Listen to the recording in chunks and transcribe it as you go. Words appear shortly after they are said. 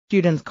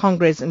Students'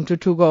 Congress in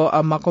Tutugo,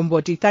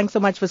 Makomboti. Thanks so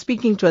much for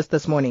speaking to us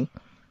this morning.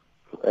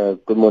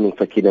 Good morning,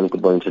 Fakida, and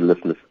good morning to the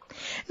listeners.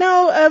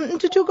 Now,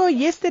 Tutugo,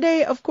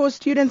 yesterday, of course,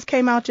 students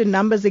came out in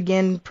numbers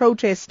again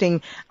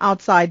protesting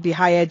outside the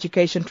Higher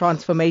Education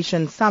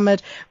Transformation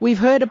Summit. We've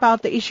heard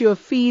about the issue of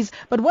fees,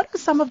 but what are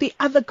some of the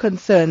other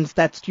concerns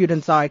that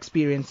students are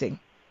experiencing?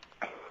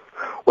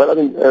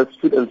 Well,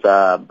 students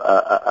are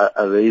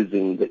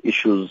raising the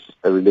issues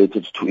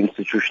related to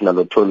institutional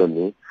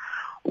autonomy,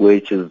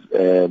 which is,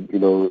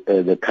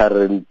 the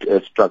current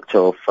structure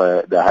of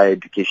the Higher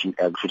Education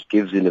Act, which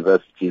gives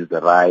universities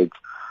the right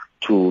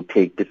to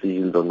take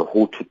decisions on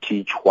who to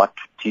teach, what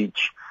to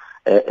teach,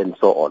 and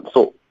so on.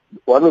 So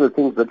one of the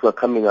things that we're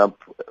coming up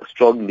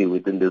strongly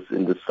in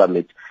this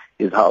summit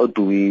is how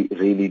do we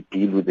really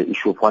deal with the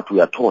issue of what we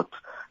are taught,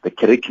 the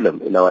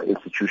curriculum in our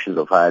institutions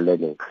of higher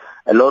learning.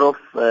 A lot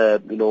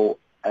of,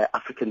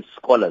 African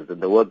scholars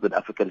and the work that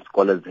African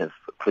scholars have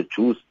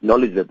produced,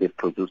 knowledge that they've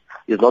produced,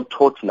 is not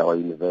taught in our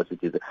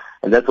universities.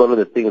 And that's one of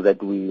the things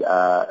that we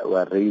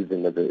are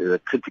raising as a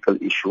critical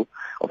issue.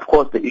 Of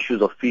course, the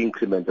issues of fee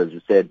increments, as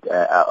you said,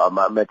 are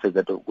matters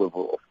that we've,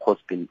 of course,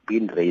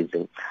 been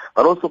raising.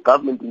 But also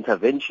government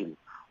intervention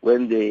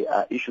when there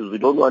are issues. We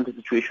don't want a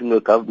situation where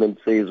government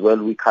says, well,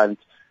 we can't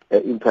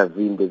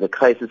intervene. There's a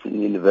crisis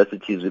in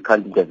universities. We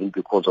can't intervene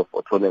because of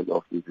autonomy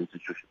of these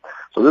institutions.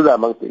 So those are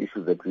amongst the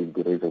issues that we'll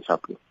be raising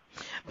sharply.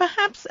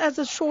 Perhaps as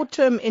a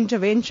short-term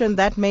intervention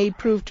that may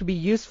prove to be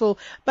useful,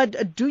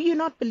 but do you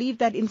not believe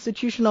that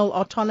institutional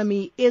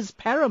autonomy is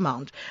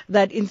paramount,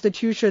 that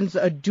institutions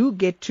do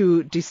get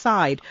to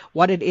decide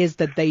what it is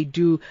that they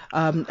do,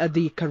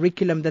 the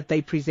curriculum that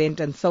they present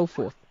and so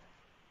forth?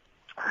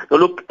 Now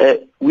look,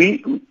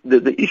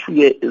 the issue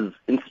here is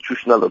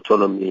institutional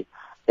autonomy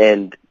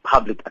and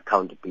public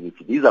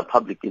accountability. These are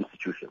public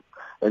institutions.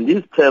 And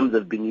these terms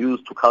have been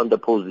used to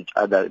counterpose each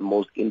other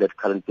most in that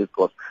current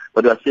discourse,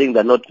 but we are saying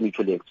they're not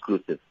mutually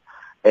exclusive.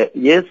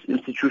 Yes,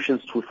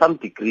 institutions to some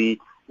degree,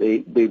 they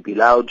be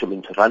allowed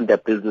to run their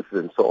businesses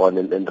and so on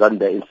and run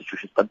their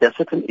institutions, but there are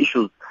certain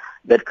issues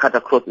that cut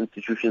across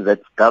institutions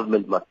that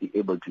government must be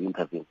able to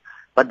intervene.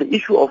 But the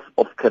issue of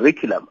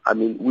curriculum,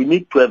 we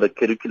need to have a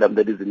curriculum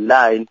that is in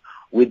line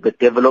with the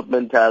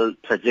developmental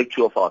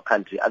trajectory of our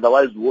country.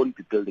 Otherwise, we won't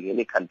be building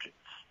any country.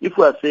 If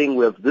we are saying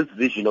we have this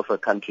vision of a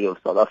country of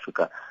South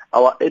Africa,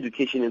 our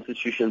education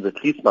institutions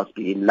at least must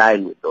be in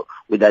line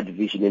with that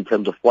vision in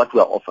terms of what we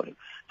are offering.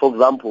 For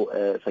example,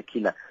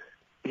 Sakina,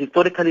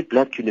 historically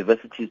black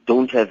universities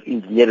don't have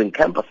engineering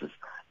campuses.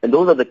 And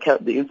those are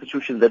the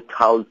institutions that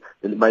house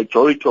the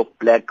majority of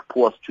black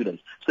poor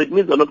students. So it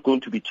means we're not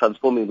going to be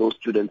transforming those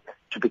students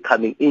to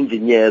becoming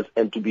engineers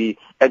and to be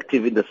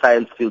active in the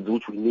science fields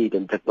which we need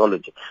and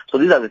technology. So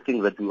these are the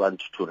things that we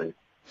want to raise.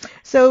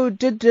 So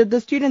did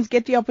the students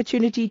get the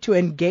opportunity to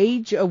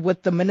engage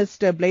with the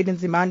Minister, Bladen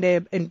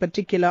Zimande, in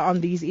particular on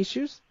these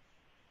issues?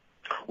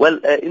 Well,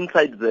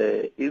 inside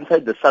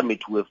the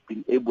summit, we've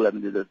been able.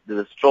 There's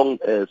a strong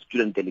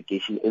student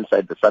delegation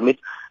inside the summit,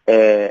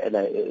 and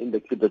in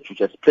the clip that you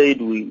just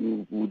played,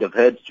 we would have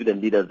heard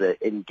student leaders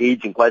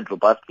engaging quite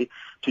robustly.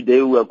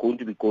 Today, we are going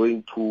to be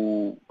going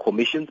to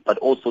commissions, but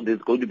also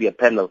there's going to be a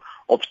panel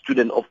of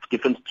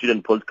different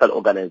student political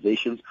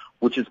organizations,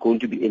 which is going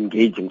to be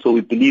engaging. So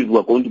we believe we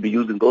are going to be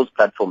using those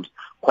platforms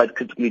quite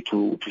critically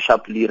to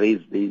sharply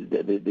raise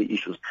the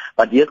issues.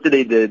 But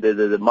yesterday,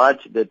 the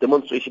march, the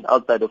demonstration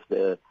outside of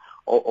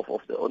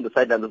on the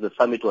sidelines of the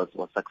summit was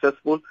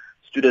successful.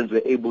 Students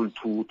were able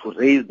to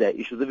raise their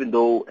issues, even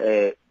though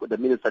the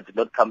minister did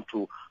not come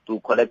to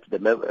collect the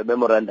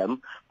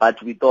memorandum.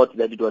 But we thought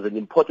that it was an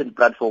important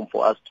platform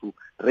for us to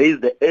raise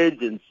the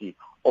urgency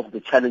of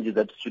the challenges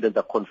that students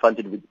are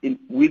confronted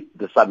with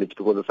the summit,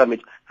 because the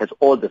summit has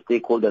all the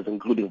stakeholders,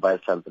 including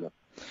Vice-Chancellor.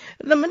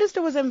 The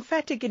Minister was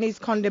emphatic in his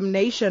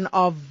condemnation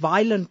of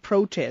violent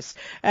protests,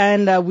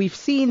 and we've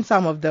seen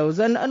some of those.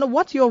 And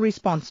what's your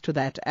response to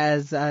that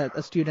as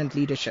a student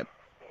leadership?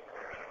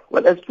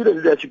 Well, as student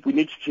leadership, we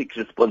need to take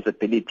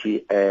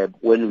responsibility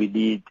when we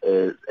lead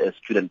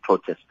student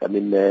protests.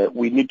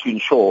 We need to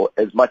ensure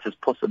as much as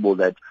possible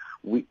that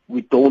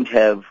we don't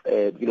have,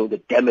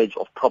 the damage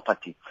of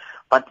property.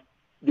 But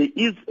there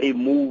is a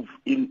move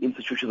in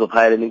institutions of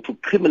higher learning to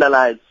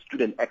criminalize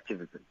student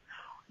activism.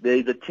 There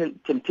is a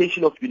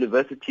temptation of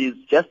universities,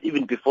 just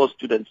even before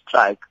students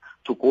strike,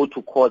 to go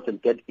to court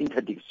and get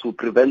interdicts to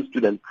prevent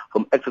students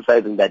from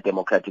exercising their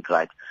democratic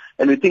right.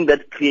 And we think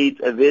that creates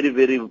a very,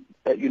 very,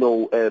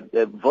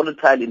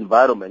 volatile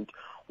environment,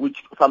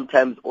 which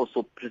sometimes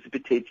also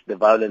precipitates the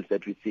violence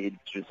that we see in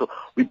students. So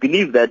we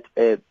believe that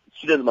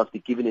students must be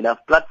given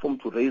enough platform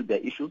to raise their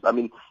issues.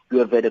 We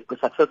have had a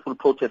successful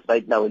protest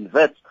right now in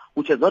Vets,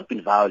 which has not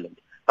been violent,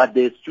 but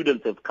the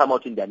students have come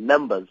out in their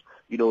numbers,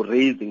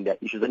 raising their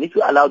issues. And if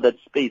you allow that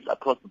space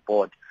across the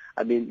board,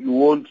 you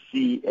won't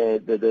see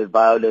the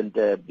violent,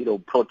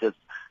 protests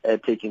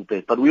taking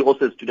place. But we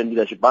also, as student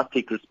leadership, must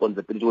take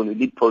responsibility when we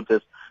lead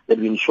protests, that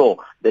we ensure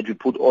that we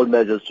put all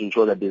measures to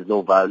ensure that there's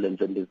no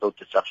violence and there's no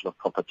destruction of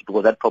property,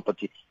 because that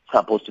property is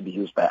supposed to be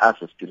used by us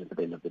as students at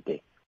the end of the day.